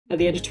at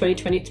the end of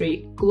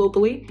 2023,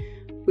 globally,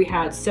 we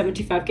had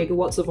 75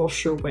 gigawatts of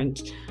offshore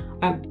wind.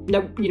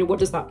 Now, what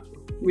does that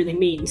really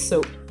mean?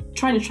 So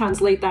trying to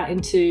translate that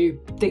into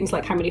things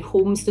like how many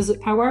homes does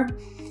it power?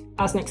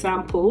 As an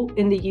example,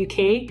 in the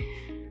UK,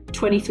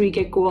 23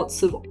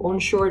 gigawatts of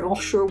onshore and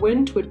offshore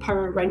wind would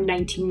power around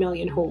 19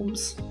 million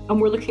homes.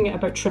 And we're looking at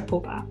about triple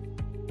that.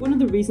 One of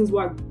the reasons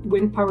why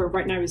wind power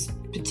right now is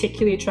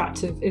particularly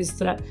attractive is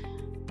that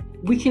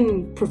we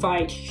can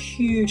provide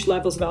huge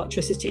levels of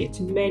electricity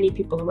to many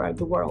people around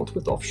the world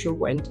with offshore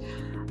wind.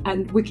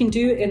 And we can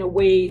do it in a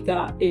way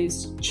that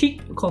is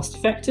cheap and cost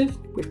effective.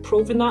 We've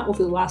proven that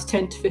over the last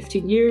 10 to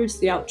 15 years.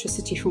 The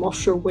electricity from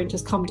offshore wind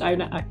has come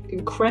down at an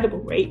incredible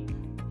rate.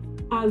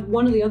 And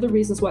one of the other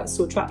reasons why it's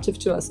so attractive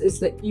to us is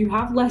that you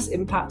have less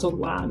impact on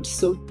land.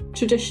 So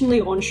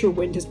traditionally, onshore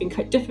wind has been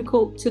quite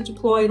difficult to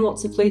deploy in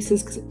lots of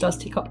places because it does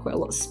take up quite a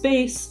lot of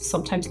space.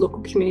 Sometimes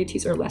local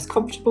communities are less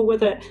comfortable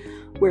with it,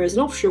 whereas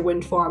an offshore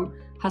wind farm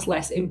has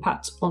less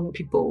impact on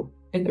people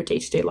in their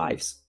day-to-day lives.